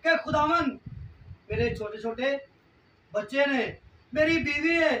कि खुदावन मेरे छोटे छोटे बच्चे ने, मेरी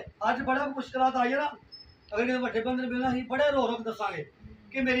बीवी है, आज बड़ा मुश्किलात आई है ना, अगर किसी बड़े बंदे मिलना ही बड़े रो रो के दसांगे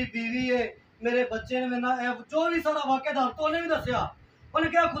कि मेरी बीवी है, मेरे बच्चे ने, मेरा जो भी सारा वाकया था तो उन्हें भी दसिया।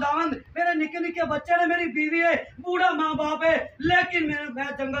 उन्हें क्या खुदावंद मेरे निके निके बच्चे ने, मेरी बीवी है, बूढ़ा माँ बाप है, लेकिन मैं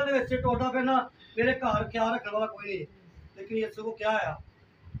जंगल में टोटा फिरना, मेरे घर ख्याल रखने वाला कोई नहीं। लेकिन यीशु को क्या आया?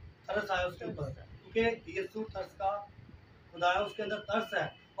 तरस आया उसके ऊपर, क्योंकि यीशु तरस का खुदा है, उसके अंदर तरस है।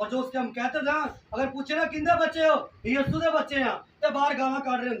 और जो उसके हम कहते थे ना, अगर पूछे ना किंदे बच्चे हो, यीशु के बच्चे हैं, तो बाहर गाला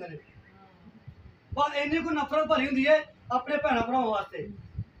काट रहे होंगे पर इन्नी को नफरत भरी होंगी है अपने भैन भरावां वास्ते।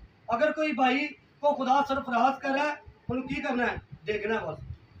 अगर कोई भाई को खुदा सरफराज कर रहा है, उन्हें की करना है? देखना है बस।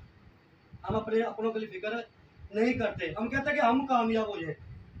 हम अपने अपनों के लिए फिक्र नहीं करते, हम कहते हैं कि हम कामयाब हो जाए।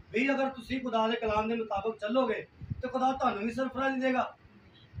 भाई अगर तुसी खुदा के कलाम के मुताबिक चलोगे तो खुदा तुहानू भी सरफराज देगा।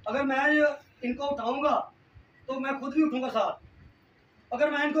 अगर मैं इनको उठाऊंगा तो मैं खुद भी उठूंगा साथ,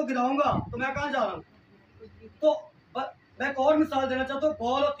 अगर मैं इनको गिराऊंगा तो मैं कहाँ जा रहा हूँ? तो मैं एक और मिसाल देना चाहता हूँ,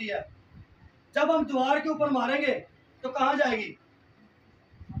 बॉल होती है, जब हम दीवार के ऊपर मारेंगे तो कहाँ जाएगी?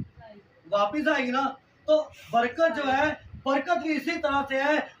 वापिस आएगी ना। तो बरकत जो है, बरकत भी इसी तरह से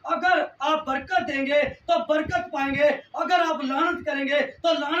है, अगर आप बरकत देंगे तो बरकत पाएंगे, अगर आप लानत करेंगे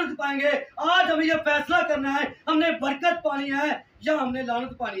तो लानत पाएंगे। आज हमें यह फैसला करना है, हमने बरकत पानी है या हमने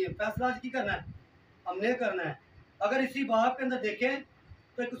लानत पानी है। फैसला आज की करना है, हमने करना है। अगर इसी बात के अंदर देखें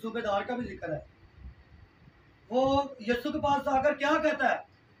तो एक सूबेदार का भी जिक्र है, वो यीशु के पास आकर क्या कहता है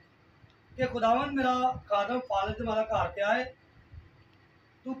कि खुदावन मेरा खादम फालिद तुम्हारा घर पे आए,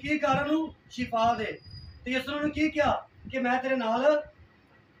 तू की कारण शिफा दे। तो यीशु ने की क्या कि मैं तेरे नाल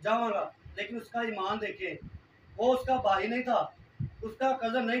जावांगा। लेकिन उसका ईमान देखे, वो उसका भाई नहीं था, उसका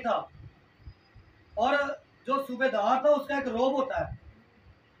कजन नहीं था, और जो सूबेदार था उसका एक रोब होता है,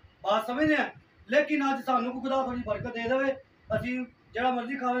 बात समझ रहे हैं। लेकिन आज सानू को खुदा थोड़ी बरकत दे दे, असी जरा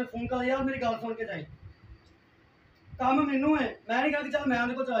मर्जी खा फोन कर यार मेरी गल सुन के जाए, काम मैनू है, मैं नहीं कहती चल मैं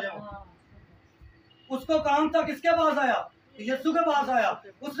उन्हें को चला जाऊँ। उसको काम था किसके पास आया? यीशु के पास आया।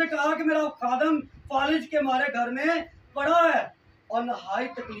 उसने कहा कि मेरा खादम फालिज के मारे घर में पड़ा है और नहाई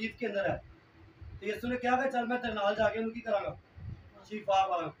तकलीफ के अंदर है। तो यीशु ने क्या कहा, चल मैं तेरे नाल जाके उनकी करांगा, शिफा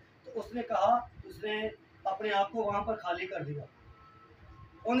पाऊंगा। तो उसने कहा, उसने अपने आप को वहां पर खाली कर दिया,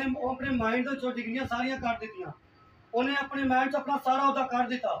 उन्हें अपने माइंड तो जो डिग्रियां सारियां काट दी, उन्हें अपने माइंड से अपना सारा उदा कर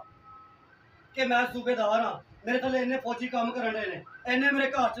दिता कि मैं सूबेदार हाँ, मेरे थले इन्ने फौजी काम करन रहे ने, इन्ने मेरे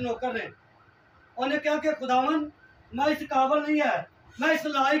घर च नौकर ने। उन्हें क्या कि खुदावन मैं इस काबिल नहीं है, मैं इस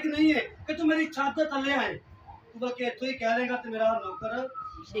लायक नहीं है कि तू मेरी छत के थले आए, तू बल्कि इतों ही कह देगा तो मेरा नौकर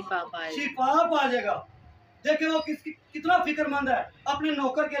शिफा पा जाएगा। देखिए वो कितना फिक्रमंद है अपने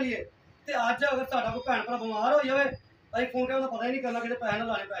नौकर के लिए। ते अज अगर साडा कोई भैन भरा बीमार हो जाए, अभी फोन का पता ही नहीं करना कि पैसे ना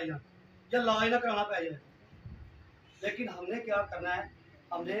लाने पै जाए या इलाज ना कराना पै जाए। लेकिन हमने क्या करना है,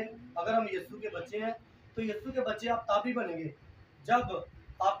 हमने अगर हम यीशु के बच्चे हैं तो यीशु के बच्चे आप तभी बनेंगे जब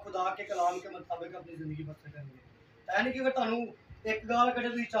आप खुदा के कलाम के मुताबिक अपनी जिंदगी बसर करेंगे। है नहीं कि अगर तुहानू एक गाल कटे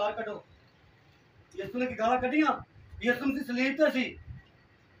तो चार कटो। यीशु ने गाल कटियां, यीशु मसीह सलीब ते सी,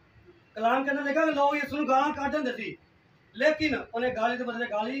 कलाम कहने लगा कि लोग यीशु गाल कट देंदे सी, लेकिन उन्हें गाली के बदले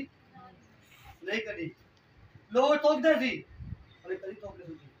गाली नहीं करी। लोग टोकते सी, उन्हें कभी टोक नहीं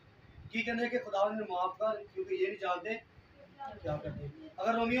दी की कहने कि खुदा ने माफ कर क्योंकि ये नहीं जानते क्या करते।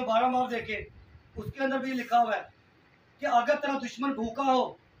 अगर रोमियो 12 माफ देखे उसके अंदर भी लिखा हुआ है कि अगर तेरा दुश्मन भूखा हो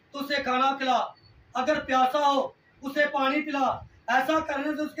तो उसे खाना खिला, अगर प्यासा हो उसे पानी पिला। ऐसा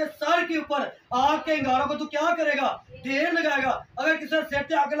करने से उसके सर के ऊपर आग के अंगारों को तू क्या करेगा, ढेर लगाएगा। अगर किसी सिर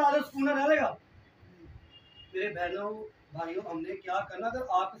से आग ला दे सुकून रह लेगा। मेरे बहनों भाइयों, हमने क्या करना, अगर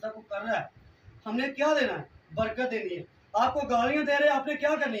आपके साथ कुछ कर रहा है हमने क्या देना है, बरकत देनी है। आपको गालियां दे रहे हैं, आपने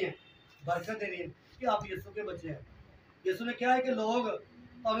क्या करनी है, बरकत देनी है कि आप यीशु के बच्चे हैं। यीशु ने क्या है कि लोग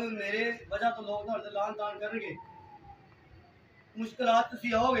और मेरे वजह तो लोग लान तान करेंगे, मुश्किलात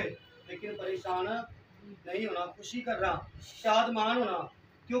तुसी आओगे, लेकिन परेशान नहीं होना, खुशी करना, शादमान होना,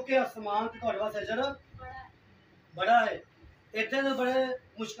 क्योंकि आसमान तो तुहाडे वास्ते अजर बड़ा है। इतने तो बड़े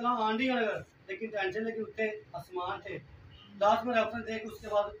मुश्किल आंधी नगर, लेकिन टेंशन लेकिन उत्ते आसमान थे। लास्ट में रेफरेंस देख उसके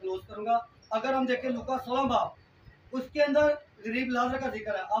बाद क्लोज करूंगा। अगर हम देखें लूका 16 बाब, उसके अंदर गरीब लाजर का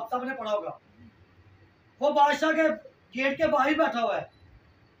जिक्र है, आप सबने पढ़ा होगा। वो बादशाह के गेट के बाहर बैठा हुआ है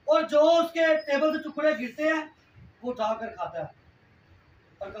और जो उसके टेबल से टुकड़े गिरते हैं वो उठा कर खाता है।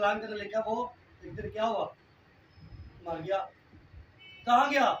 और कलाम के अंदर लिखा वो एक दिन क्या हुआ, मर गया। कहाँ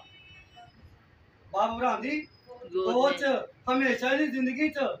गया, बाप अब्राहम दी गोद च, हमेशा दी जिंदगी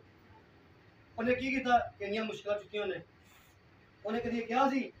च। उन्हें की कीता, कितनी मुश्किल चुकियां ने। उन्हें कदी क्या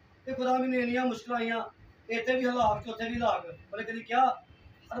सी कि खुदा मैंने इन्नियां मुश्किल आईयां, इतने भी हलाक चौथे भी हलाक। उन्हें कदी क्या,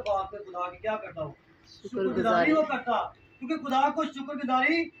 हर बात में खुदा की क्या करता हूँ, शुक्रगुजारी वो करता, क्योंकि खुदा को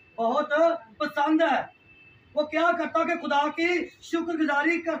शुक्रगुजारी बहुत पसंद है। वो क्या करता कि खुदा की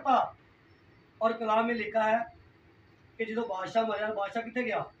शुक्रगुजारी करता। और कलाम में लिखा है कि जो बादशाह मरया, बादशाह कितने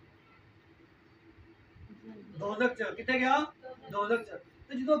गया, दोजख च। कितने गया, दोजख च।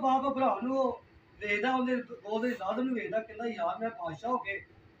 तो जो बाप अब्राहम नूं वेखदा, उहदे ओहदे लाजर नूं वेखदा, कहंदा यार मैं बादशाह होके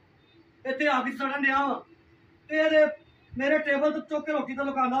इत्थे अग सड़न दिया वां ते मेरे टेबल तो चुक के रोटी तो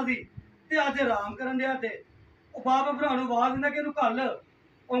लुकांदा सी ते अज आराम करन दिया। ते ओ बाप अब्राहम नूं आवाज दिंदा कि इहनूं घल,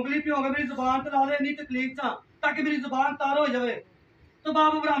 उंगली भ्यों के मेरी जुबान ते ला दे, इन्नी तकलीफ च ताकि मेरी जुबान तार हो जाए। तो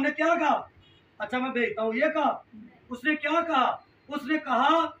बाप अब्राहम ने क्या कहा, अच्छा मैं भेजता हूँ, ये कहा। उसने क्या कहा, उसने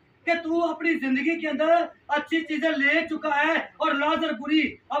कहा कि तू अपनी जिंदगी के अंदर अच्छी चीजें ले चुका है और लाजर बुरी,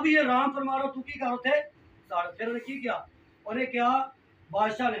 अब ये राम फरमारो तू की करो थे। फिर उन्हें की किया, उन्हें क्या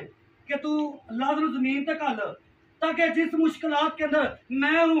बादशाह ने कि तू लाजर जमीन तक घल, ताकि जिस मुश्किलात के अंदर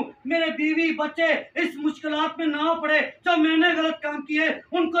मैं हूँ, मेरे बीवी बच्चे इस मुश्किलात में ना पड़े, जो मैंने गलत काम किए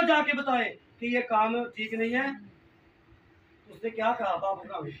उनको जाके बताए कि ये काम ठीक नहीं है। उसने क्या कहा बाप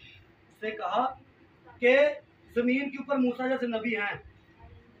अब्राहम, उसने कहा कि जमीन के ऊपर मूसा जैसे नबी हैं,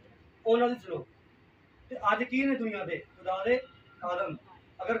 उन्होंने सुनो। ते अज की ने दुनिया दे खुदा दे खादम,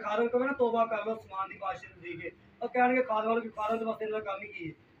 अगर खादम कहे ना तोबा कर लो समान की बादशाह दी के, और कहेंगे खादम के वास्ते इन्होंने काम ही की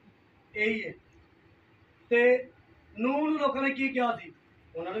है, यही है। ते नूह लोगों ने की किया सी,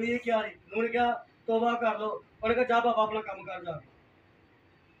 उन्होंने भी ये किया सी। नूह ने क्या, तोबा कर लो, उन्होंने कहा जा बाबा अपना काम कर जा।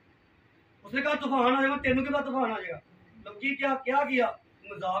 उसने कहा तूफान आ जाएगा, तेनों के बाद तूफान आ जाएगा। लोग क्या क्या किया,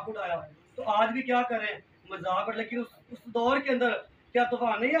 मजाक उड़ाया। तो आज भी क्या करें, मजाक। लेकिन उस दौर के अंदर क्या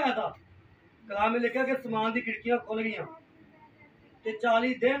तूफान नहीं आया था। कलाम में लिखा कि समान की खिड़कियां खुल गई ते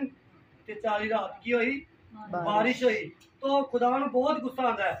 40 दिन ते 40 रात की हुई बारिश हुई। तो खुदा नूं बहुत गुस्सा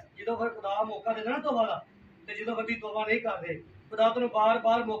आता है जो फिर खुदा मौका देता ना तौबा का, ते जो बंदी तौबा नहीं करते, खुदा तेन बार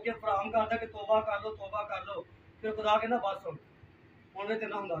बार मौके फराहम करता कि तौबा कर लो, तौबा कर लो। फिर खुदा कहना बस उन्हें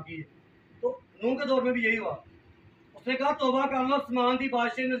तेना होंदा की है। तो नूह के दौर में भी यही हुआ। उसने कहा तौबा कर लो, समान की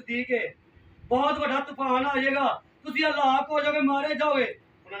बादशाह नजदीक है, बहुत बड़ा तूफान आ जाएगा, तुम हलाक हो जाओगे, मारे जाओगे।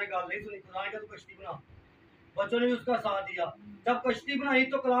 उन्होंने गल नहीं सुनी। खुदा ने कहा तू कश्ती बना, बच्चों ने भी उसका साथ दिया। जब कश्ती बनाई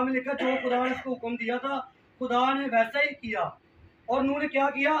तो कलाम में लिखा जो खुदा ने उसको हुक्म दिया था खुदा ने वैसा ही किया। और नूह ने क्या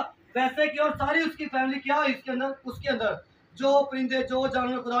किया, वैसे किया। और सारी उसकी फैमिली क्या इसके अंदर, उसके अंदर जो परिंदे जो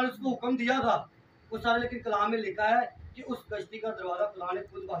जानवर खुदा ने उसको हुक्म दिया था वो सारे। लेकिन कलाम में लिखा है कि उस कश्ती का दरवाजा खुदा ने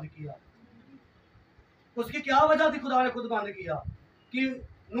खुद बंद किया। उसकी क्या वजह थी? खुदा ने खुद बंद किया कि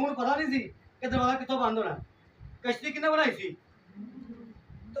नून पता नहीं थी कि दरवाजा कितों बंद होना है। कश्ती किसने बनाई थी?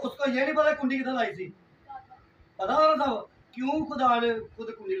 तो उसको ये नहीं पता कुंडी कितने लाई थी। पता हो रहा था क्यों खुदा ने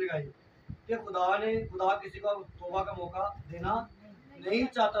खुद कुंडी लगाई? कि खुदा किसी को तौबा का मौका देना नहीं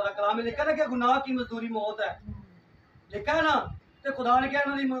चाहता था। कलाम में लिखा ना कि गुनाह की मजदूरी मौत है, लिखा है ना। तो खुदा ने क्या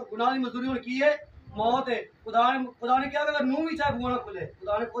गुनाह की मजदूरी उन्हें की है मौत है। खुदा ने क्या अगर मुंह भी चाहे बुआ ना खुले,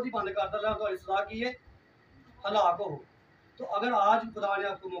 खुदा ने खुद ही बंद कर दिया तो सजा की है हलाक हो। तो अगर आज खुदा ने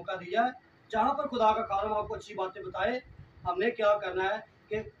आपको मौका दिया है, जहाँ पर खुदा का खारम आपको अच्छी बातें बताए, हमने क्या करना है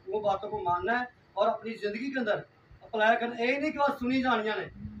कि वो बातों को मानना है और अपनी जिंदगी के अंदर अप्लाई करना। ये नहीं कि बस सुनी जानिया ने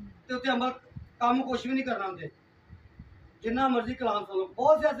तो उत्ते अमल काम कुछ भी नहीं करना होंगे। जिन्ना मर्जी कलाम सुन लो।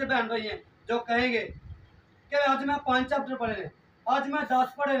 बहुत से ऐसे बहन भाई हैं जो कहेंगे कि आज मैं 5 चैप्टर पढ़े ने, आज मैं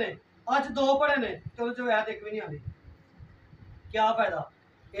 10 पढ़े ने, आज 2 पढ़े ने, तो जो ऐत एक भी नहीं आती। क्या फायदा?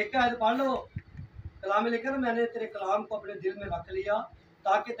 एक आयत पढ़ लो, कलाम में लिखा ना मैंने तेरे कलाम को अपने दिल में रख लिया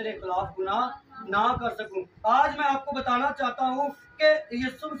ताकि तेरे खिलाफ गुनाह ना कर सकूं। आज मैं आपको बताना चाहता हूं कि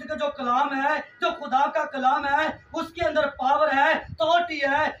यीशु मसीह का जो कलाम है, जो खुदा का कलाम है, उसके अंदर पावर है, अथॉरिटी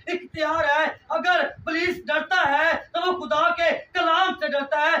है, इख्तियार है। अगर पुलिस डरता है तो वो खुदा के कलाम से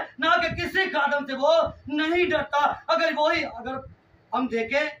डरता है, ना कि किसी खादम से वो नहीं डरता। अगर हम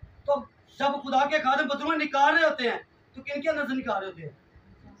देखें तो जब खुदा के खादम बदलू निकाल रहे होते हैं तो किन के अंदर से निकाल रहे होते हैं?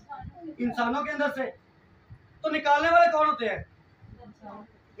 इंसानों के अंदर से। तो निकालने वाले कौन होते हैं?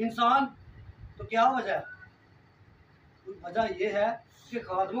 इंसान। तो क्या वजह है? वजह यह है कि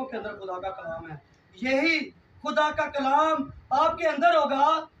खादमों के अंदर खुदा का कलाम है। यही खुदा का कलाम आपके अंदर होगा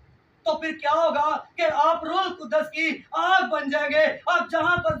तो फिर क्या होगा कि आप रूह कुद्दस की आग बन जाएंगे। आप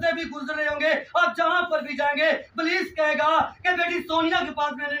जहां पर से भी गुजर रहे होंगे, आप जहां पर भी जाएंगे, पुलिस कहेगा कि बेटी सोनिया के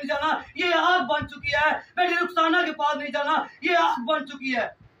पास मैंने नहीं जाना, ये आग बन चुकी है। बेटी रुखसाना के पास नहीं जाना, ये आग बन चुकी है।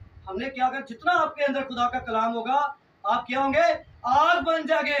 हमने क्या कर, जितना आपके अंदर खुदा का कलाम होगा आप क्या होंगे? आग बन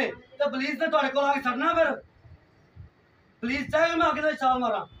जाएंगे। तो पुलिस ने थोड़े को आगे सड़ना, फिर पुलिस चाहे मैं आगे से छाल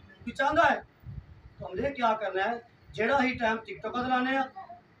मारा कोई चाहता है। तो हमने क्या करना है, जेड़ा ही टाइम टिकटॉक लाने आ,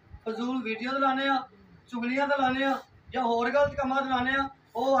 फजूल वीडियो लाने आ, चुगलियां लाने आ या होर गलत कामां लाने आ,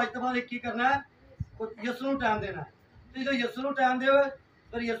 वो अज तो बाद एक ही करना है, यसू नूं टाइम देना है। तो जो यसू नूं टाइम देवे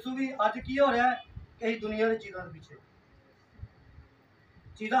फिर यसू भी अज की हो रहा है कि दुनिया की चीज़ों के पीछे,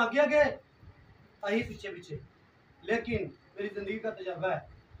 चीज़ा अगे अगे अं पिछे पिछे। लेकिन मेरी जिंदगी का तजर्बा है,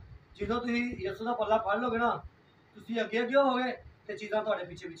 जो तुम यसू का पल्ला फड़ लोगे ना, तुम अगे अगे होगे तो चीज़ा थोड़े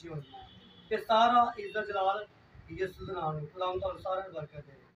पिछे पिछे होगी। सारा इज्जत जलाल यसू के नाम, खुदा तुहानू सारिआं नूं बरकत दे।